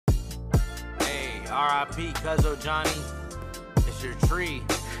R.I.P. Cuzzo, Johnny. It's your tree.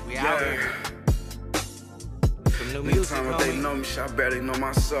 We out here. Some new music, Anytime they know me, I barely know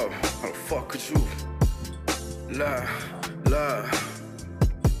myself. How the fuck could you? Love,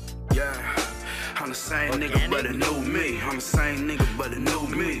 yeah. I'm the same nigga, but a new me. I'm the same nigga, but a new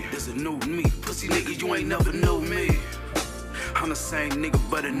me. There's a new me. Pussy nigga, you ain't never knew me. I'm the same nigga,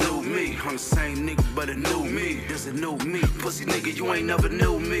 but a new me. I'm the same nigga, but a new me. There's a new me. Pussy nigga, you ain't never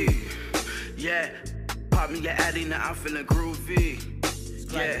knew me. Yeah, pop me your addy, now I'm feeling groovy.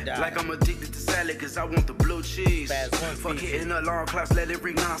 Yeah, like I'm addicted to salad, cause I want the blue cheese. Fuck hitting alarm clocks, let it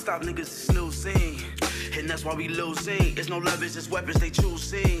ring non-stop, niggas is snoozing. And that's why we losing. It's no love, it's just weapons they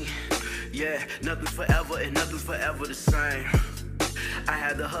choosing. Yeah, nothing's forever and nothing's forever the same. I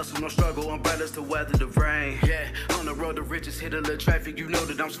had to hustle, no struggle, umbrellas to weather the rain. Yeah, on the road to riches, hit a little traffic, you know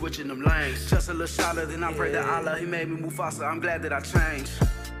that I'm switching them lanes. Just a little shotter, then I pray to Allah, he made me move faster, I'm glad that I changed.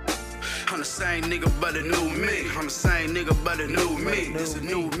 I'm the same nigga, but a new me. I'm the same nigga, but a new me. This a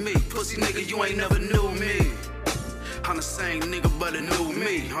new me. Pussy nigga, you ain't never knew me. I'm the same nigga, but a new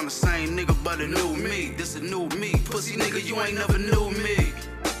me. I'm the same nigga, but a new me. This a new me. Pussy nigga, you ain't never knew me.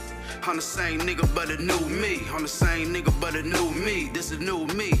 I'm the same nigga, but a new me. I'm the same nigga, but a new me. This a new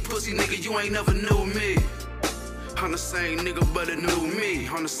me. Pussy nigga, you ain't never knew me. I'm the same nigga, but a new me.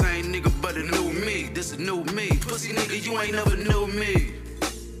 I'm the same nigga, but a new me. This a new me. Pussy nigga, you ain't never knew me.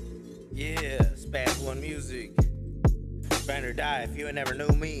 Yeah, Spaz1Music. Grind or die if you ain't never knew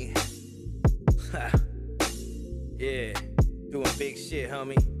me. Yeah, doing big shit,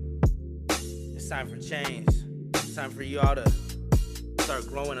 homie. It's time for change. It's time for you all to start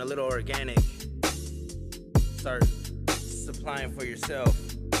growing a little organic. Start supplying for yourself.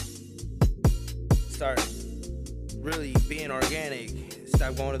 Start really being organic.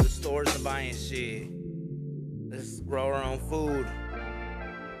 Stop going to the stores and buying shit. Let's grow our own food.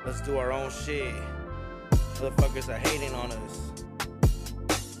 Let's do our own shit. Motherfuckers are hating on us.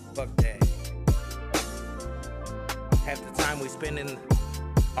 Fuck that. Half the time we spending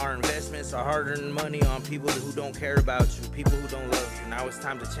our investments, our hard-earned money on people who don't care about you, people who don't love you. Now it's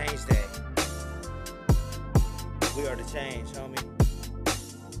time to change that. We are the change, homie.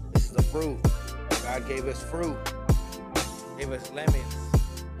 This is the fruit. God gave us fruit. Gave us lemons.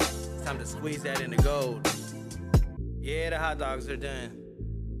 It's time to squeeze that into gold. Yeah, the hot dogs are done.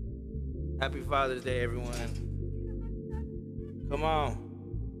 Happy Father's Day, everyone. Come on.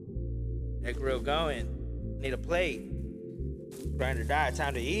 That grill going. Need a plate. Grind or die,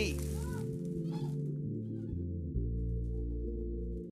 time to eat.